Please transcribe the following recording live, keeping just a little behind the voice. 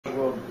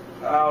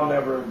I'll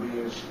never be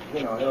as,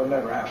 it'll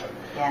never happen.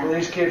 Yeah. Well,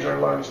 these kids are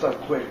learning stuff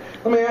quick.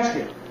 Let me ask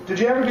you, did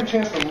you ever get a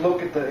chance to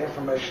look at the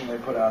information they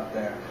put out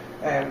there?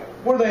 And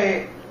were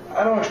they,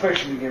 I don't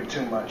expect you to give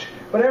too much,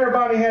 but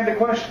everybody had the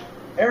question.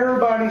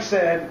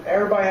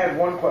 Everybody had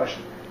one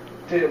question.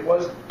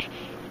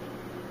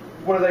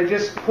 Were they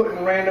just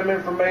putting random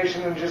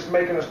information and just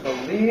making us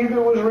believe it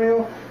was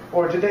real?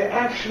 Or did they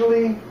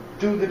actually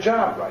do the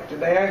job right? Did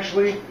they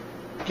actually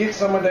get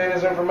some of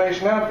Dana's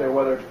information out there,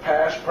 whether it's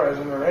past,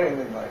 present, or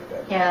anything like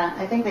that? Yeah,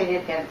 I think they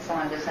did get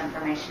some of this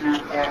information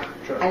out there.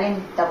 Sure. I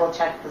didn't double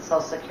check the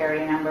social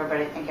security number, but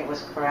I think it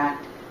was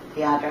correct.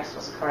 The address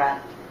was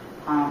correct.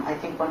 I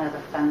think one of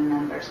the phone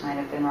numbers might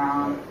have been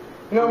wrong.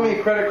 You know how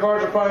many credit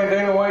cards are probably in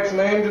Dana White's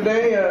name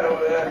today?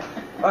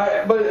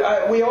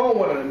 We all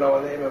wanted to know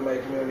in the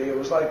MMA community. It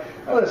was like,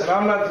 listen,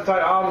 I'm not the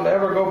type, I'll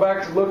never go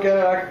back to look at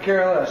it, I could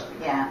care less.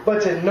 Yeah.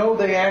 But to know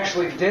they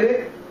actually did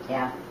it,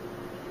 yeah.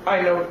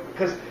 I know,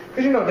 because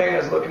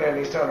Dana's looking at me,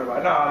 he's telling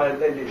everybody, no,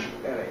 they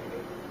didn't, that ain't me.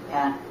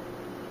 Yeah.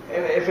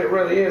 And if it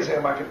really is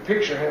him, I could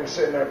picture him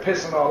sitting there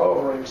pissing all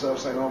over himself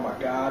saying, oh my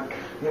God,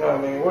 you know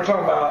what I mean? We're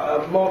talking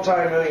about a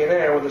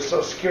multi-millionaire with a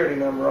social security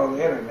number on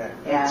the internet.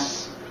 Yeah.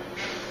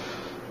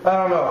 I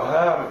don't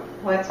know.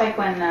 Well, it's like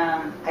when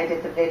I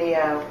did the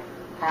video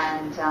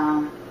and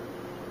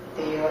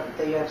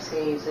the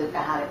UFC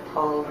had it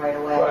pulled right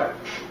away. Right.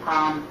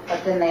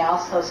 But then they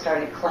also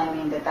started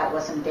claiming that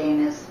wasn't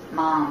Dana's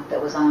mom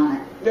that was on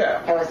it.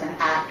 Yeah. It was an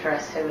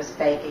actress who was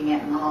faking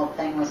it, and the whole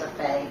thing was a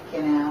fake,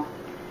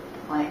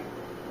 Like.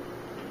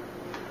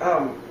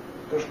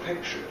 There's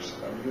pictures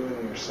of you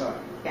and your son.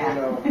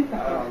 Yeah.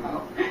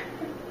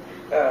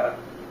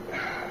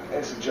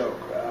 It's a joke.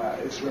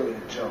 It's really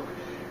a joke.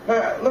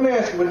 Let me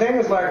ask you, with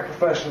Dana's lack of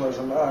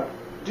professionalism,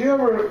 do you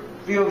ever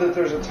feel that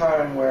there's a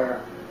time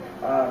where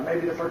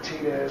maybe the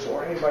Fertittas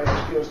or anybody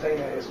else feels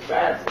Dana is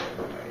bad for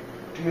MMA?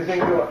 Do you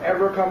think there will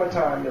ever come a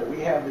time that we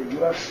have the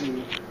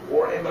UFC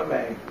or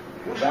MMA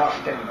without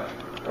Dana?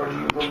 Or do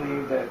you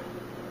believe that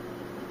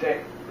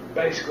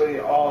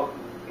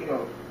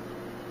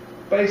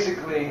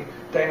basically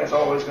Dana's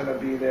always going to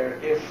be there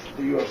if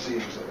the UFC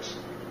exists?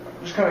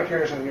 I'm just kind of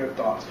curious on your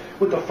thoughts.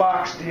 With the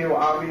Fox deal,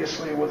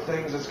 obviously, with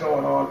things that's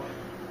going on,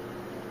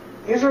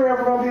 is there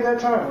ever going to be that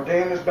time where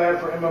Dana's bad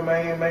for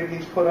MMA and maybe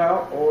he's put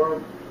out,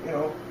 or,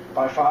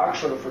 by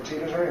Fox or the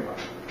Fertittas or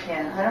anybody?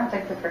 Yeah, I don't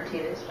think the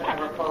Fertittas would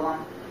ever pull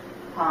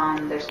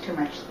him. There's too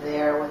much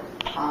there with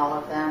all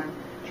of them.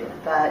 Sure.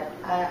 But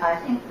I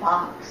think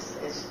Fox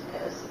is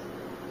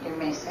you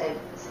may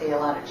see a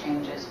lot of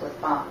changes with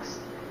Fox.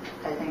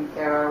 I think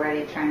they're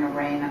already trying to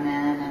rein them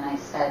in, and I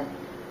said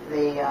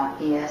the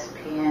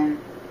ESPN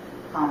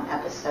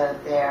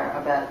episode there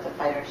about the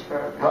fighters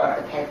group,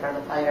 right. The pay for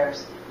the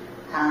fighters.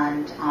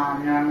 And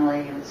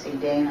normally you would see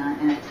Dana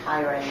in a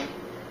tirade,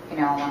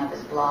 on one of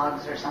his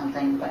blogs or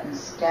something, but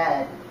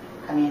instead,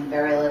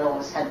 very little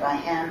was said by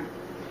him,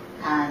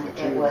 and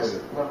it was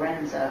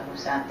Lorenzo who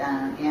sat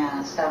down.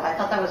 Yeah, so I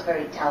thought that was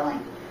very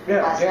telling.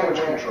 Yeah, damage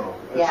control.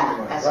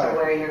 As to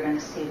where you're going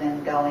to see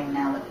them going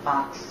now that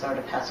Fox sort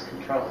of has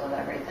control of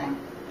everything.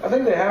 I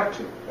think they have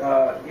to.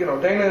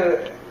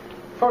 Dana,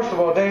 first of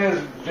all, Dana's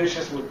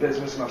vicious with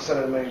business, and I've said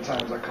it a million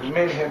times. I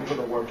commend him for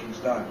the work he's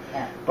done.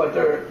 Yeah. But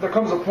there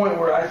comes a point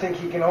where I think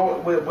he can,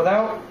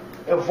 without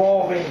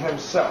evolving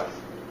himself,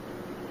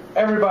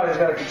 everybody's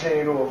got to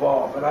continue to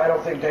evolve, and I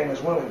don't think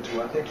Dana's willing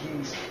to. I think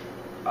he's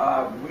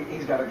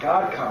got a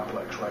God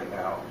complex right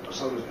now.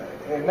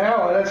 And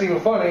now that's even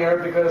funnier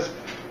because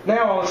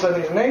now all of a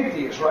sudden he's an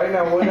atheist, right?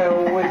 Now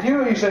with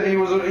you said he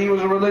was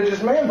a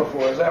religious man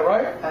before. Is that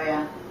right? Oh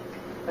yeah.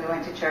 We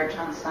went to church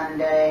on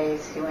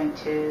Sundays. He went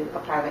to a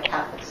private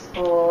Catholic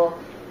school.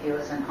 He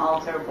was an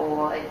altar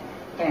boy.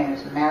 He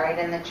was married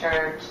in the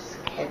church. His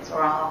kids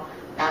were all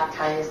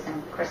baptized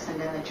and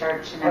christened in the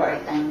church and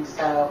everything. Right.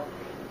 So,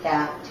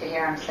 yeah, to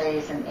hear him say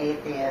he's an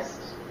atheist,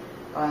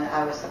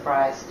 I was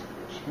surprised.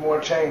 More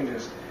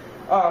changes.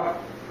 Kind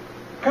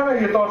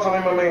of your thoughts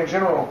on MMA in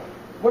general.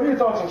 What are your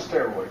thoughts on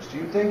steroids? Do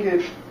you think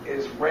it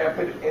is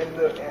rampant in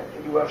the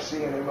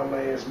UFC and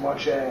MMA as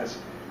much as,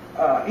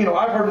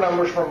 I've heard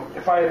numbers from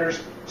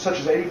fighters such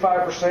as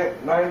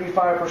 85%,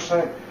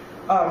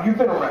 95%. You've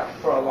been around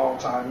for a long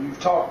time. You've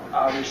talked,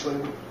 obviously,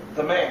 with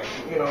the man,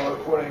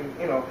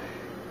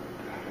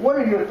 what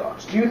are your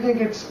thoughts? Do you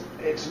think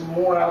it's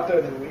more out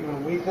there than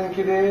even we think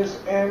it is?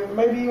 And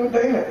maybe even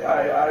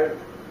Dana.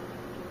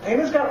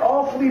 Dana's got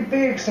awfully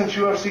big since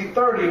UFC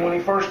 30 when he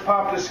first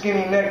popped his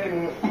skinny neck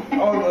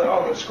on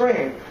the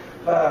screen.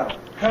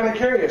 Kind of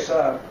curious.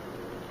 Do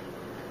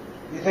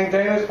you think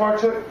Dana's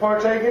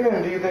partaking,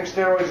 and do you think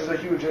steroids is a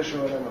huge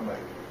issue in MMA?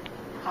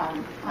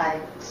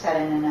 I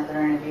said in another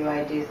interview,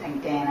 I do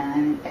think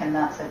Dana, and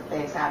that's the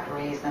exact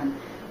reason.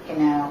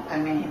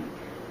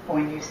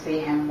 When you see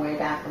him way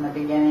back in the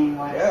beginning,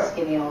 what a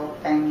skinny old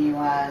thing he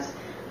was,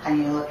 and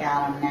you look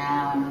at him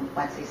now, and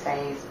what's he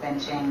say? He's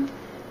benching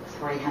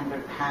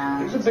 300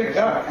 pounds. He's a big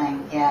guy.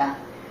 Yeah.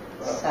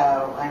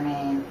 So,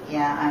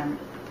 I'm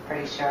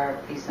pretty sure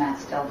if he's not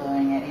still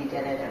doing it, he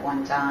did it at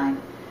one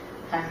time.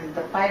 And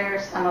the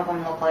fighters, some of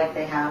them look like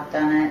they have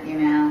done it, you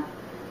know.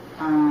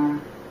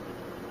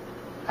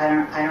 I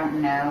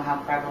don't know how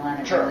prevalent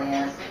it really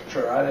is.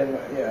 Sure, I didn't.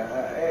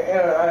 Yeah,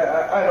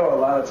 and I know a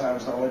lot of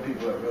times the only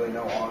people that really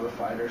know are the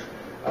fighters.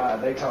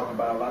 They talk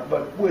about a lot,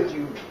 but with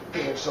you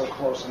being so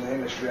close in the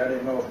industry, I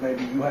didn't know if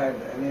maybe you had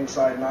an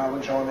inside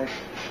knowledge on it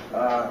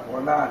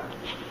or not.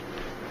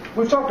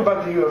 We've talked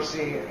about the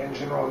UFC in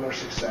general and their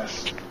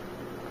success.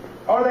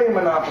 Are they a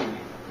monopoly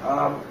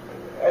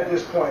at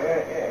this point?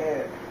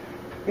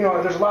 You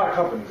know, there's a lot of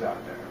companies out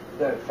there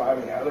that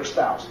fighting out. There's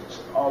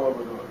thousands all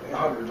over the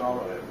hundreds, all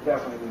over,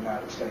 definitely in the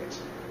United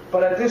States.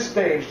 But at this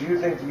stage, do you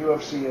think the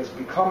UFC has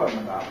become a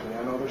monopoly?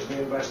 I know there's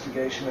the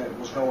investigation that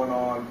was going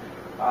on.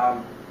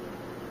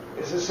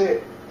 Is this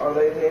it? Are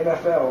they the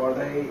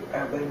NFL?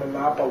 Have they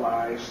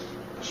monopolized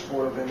the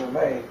sport of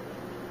MMA?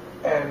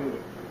 And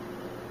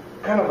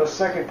kind of a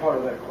second part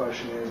of that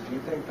question is, do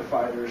you think the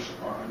fighters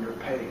are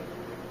underpaid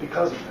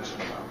because of this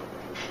monopoly?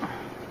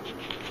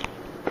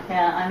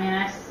 Yeah, I mean,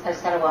 I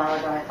said a while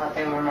ago I thought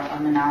they were a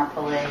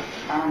monopoly.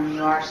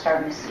 You are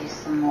starting to see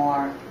some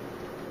more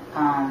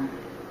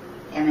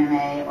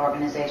MMA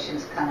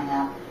organizations coming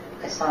up.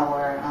 I saw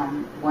where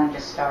one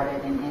just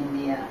started in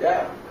India.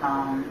 Yeah.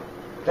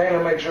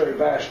 Dana made sure he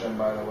bashed them,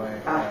 by the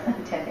way.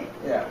 Did he?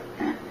 Yeah.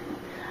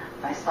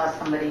 I saw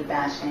somebody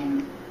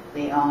bashing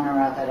the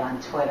owner of it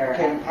on Twitter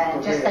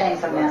and just saying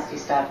some nasty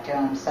stuff to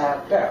him.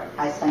 So yeah.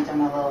 I sent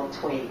him a little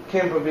tweet.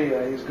 Kim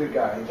Pavia, he's a good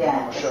guy. He's yeah,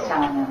 on the just show.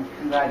 telling him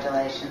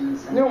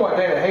congratulations. You know why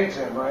Dana hates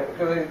him, right?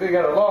 Because they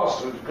got a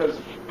lawsuit because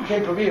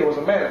Kim Pavia was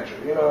a manager,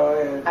 you know.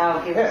 And,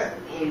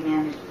 he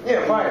managed.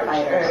 Fighters.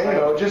 And, you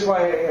know, just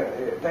like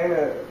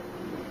Dana,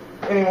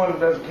 anyone that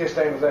doesn't kiss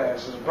Dana's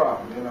ass is a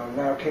problem. You know,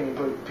 now Kenny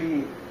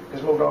P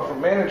has moved on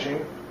from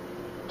managing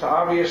to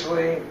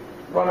obviously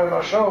running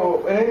a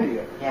show in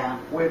India. Yeah.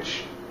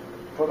 Which,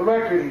 for the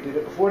record, he did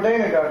it before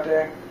Dana got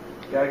there.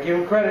 You gotta give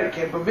him credit.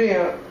 Kim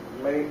Pavia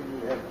made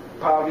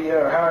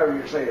Pavia, or however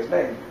you say his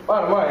name.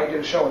 Bottom line, he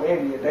did a show in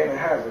India. Dana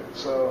has it,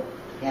 so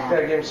you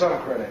gotta give him some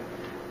credit.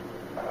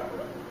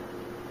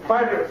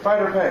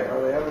 Fighter pay,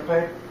 are they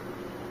underpaid?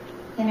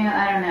 You know,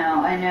 I don't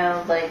know. I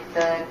know, like,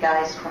 the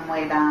guys from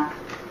way back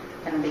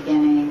in the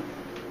beginning,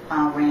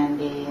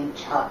 Randy and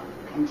Chuck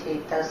and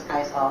Teague, those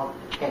guys all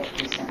get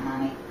decent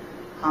money.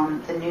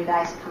 The new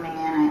guys coming in,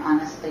 I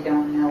honestly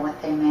don't know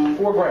what they make.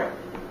 $4,000.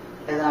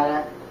 Is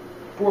that it?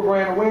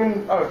 $4,000 to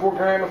win,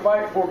 $4,000 to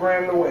fight,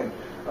 $4,000 to win.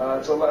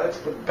 It's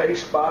the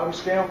base bottom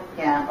scale.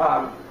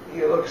 Yeah.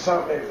 You look at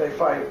something, if they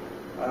fight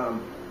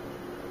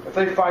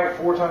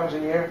 4 times a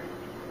year,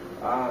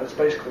 it's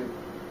basically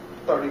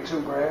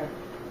 $32,000.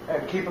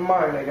 And keep in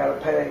mind, they got to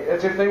pay.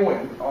 That's if they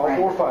win all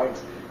 4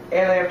 fights,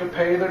 and they have to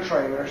pay their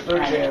trainers, their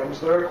gyms,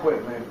 their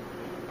equipment.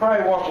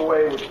 Probably walk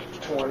away with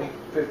 20,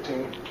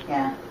 15.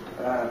 Yeah.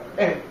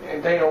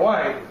 And Dana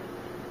White,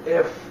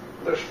 if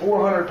there's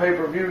 400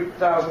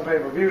 1,000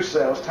 pay-per-view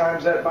sales,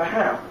 times that by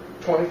half,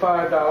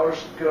 $25.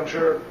 Because I'm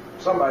sure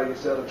somebody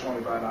gets the other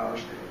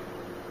 $25.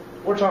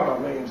 We're talking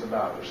about millions of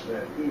dollars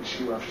that each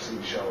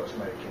UFC show is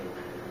making,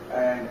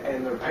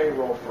 and their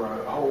payroll for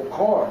a whole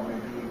card may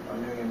be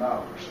 $1 million.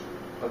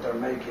 But they're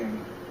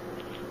making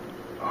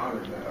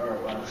 100 million, or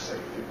let's say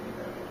 50 million.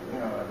 You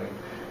know what I mean?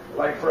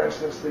 Like, for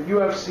instance, the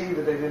UFC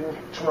that they did in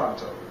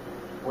Toronto,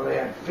 where they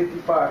had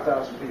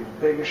 55,000 people,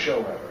 biggest show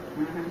ever.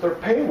 Mm-hmm. Their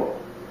payroll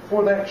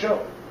for that show,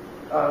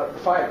 the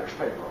fighters'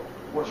 payroll,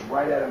 was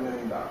right at $1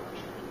 million.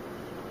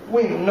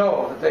 We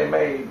know that they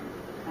made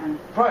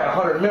probably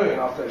 $100 million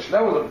off that show.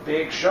 That was a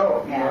big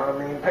show. You know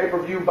what I mean?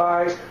 Pay-per-view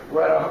buys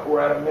were at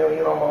 $1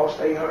 million almost,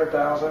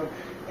 800,000.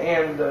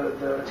 And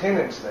the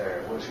attendance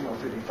there was,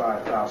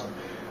 55,000.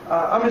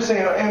 I'm just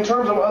saying, in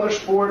terms of other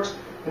sports,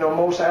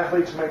 most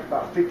athletes make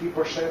about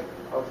 50%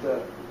 of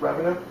the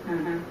revenue.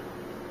 Mm-hmm.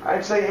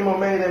 I'd say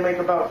MMA, they make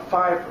about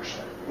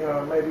 5%.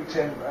 Maybe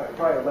 10,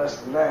 probably less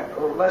than that,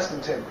 or less than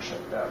 10%,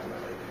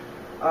 definitely.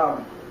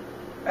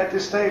 At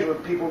this stage,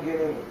 with people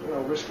getting,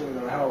 risking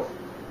their health,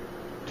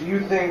 do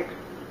you think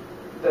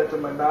that the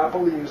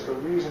monopoly is the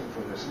reason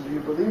for this, and do you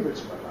believe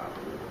it's a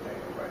monopoly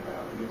right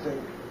now? Do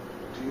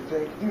you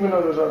think, even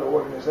though there's other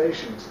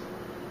organizations,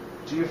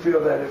 do you feel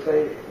that if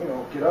they,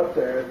 get up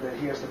there, that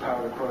he has the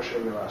power to crush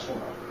every last one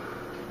of them?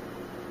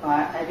 Well,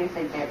 I do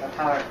think they have the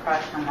power to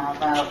crush them,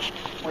 although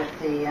with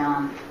the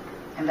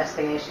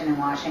investigation in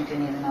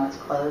Washington, even though it's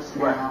closed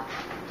now,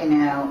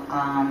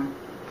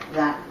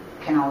 that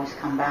can always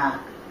come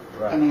back.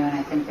 Right. And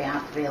I think they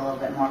have to be a little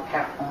bit more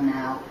careful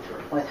now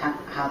with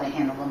how they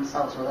handle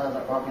themselves with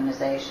other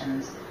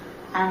organizations.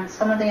 And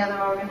some of the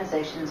other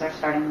organizations are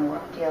starting to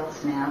work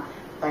deals now.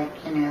 Like,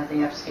 the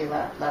UFC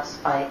left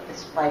Spike. The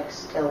Spike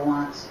still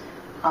wants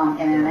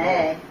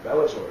MMA.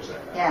 Bellator's there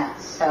now. Yeah,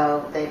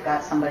 so they've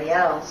got somebody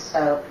else.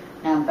 So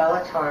now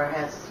Bellator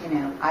has,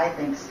 I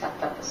think,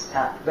 stepped up a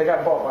step. They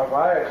got bought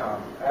by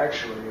Viacom,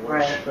 actually,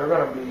 which they're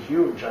going to be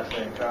huge, I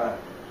think.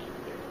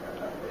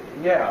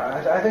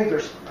 I think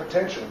there's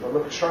potential, but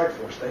look at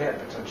Strikeforce. They had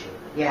potential.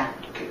 Yeah.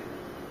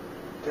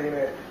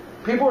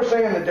 People are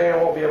saying that Dana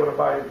won't be able to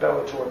buy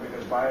Bellator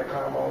because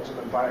Viacom owns him,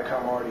 and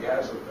Viacom already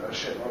has a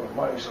shitload of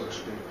money, so to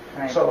speak.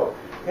 Right. So,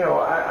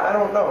 I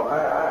don't know.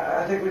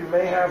 I think we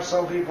may have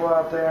some people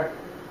out there.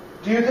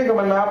 Do you think a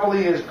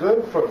monopoly is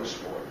good for the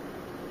sport?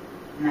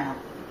 No,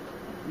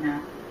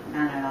 not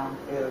at all.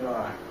 Neither do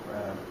I.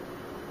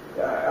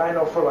 I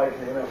know for like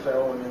the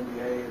NFL and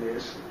NBA it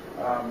is,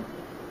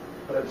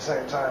 but at the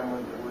same time,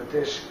 with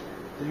this,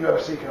 the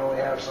UFC can only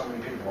have so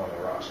many people on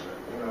the roster.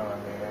 You know what I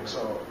mean? And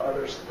so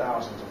there's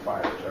thousands of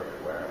fighters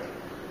everywhere,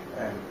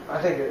 and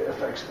I think it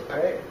affects the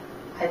pay.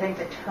 I think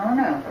the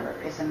turnover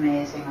is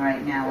amazing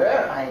right now with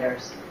the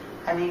fighters.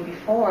 I mean,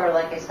 before,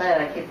 like I said,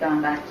 I keep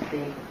going back to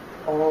the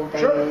old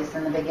days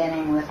in the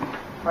beginning with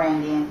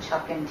Randy and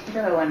Chuck and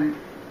Tito and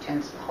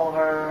James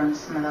Pulver and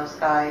some of those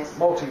guys.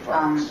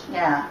 Multi-fights.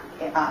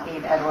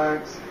 Eve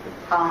Edwards.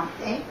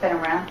 They've been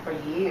around for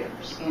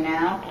years,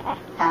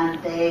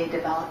 and they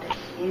developed a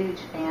huge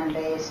fan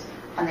base,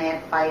 and they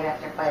had fight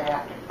after fight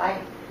after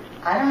fight.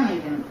 I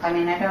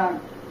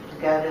don't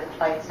go to the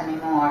fights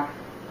anymore,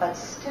 but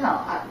still,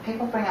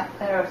 people bring up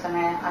players, and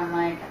I'm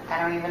like, I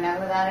don't even know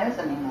who that is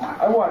anymore.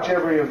 I watch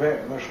every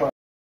event, and there's 5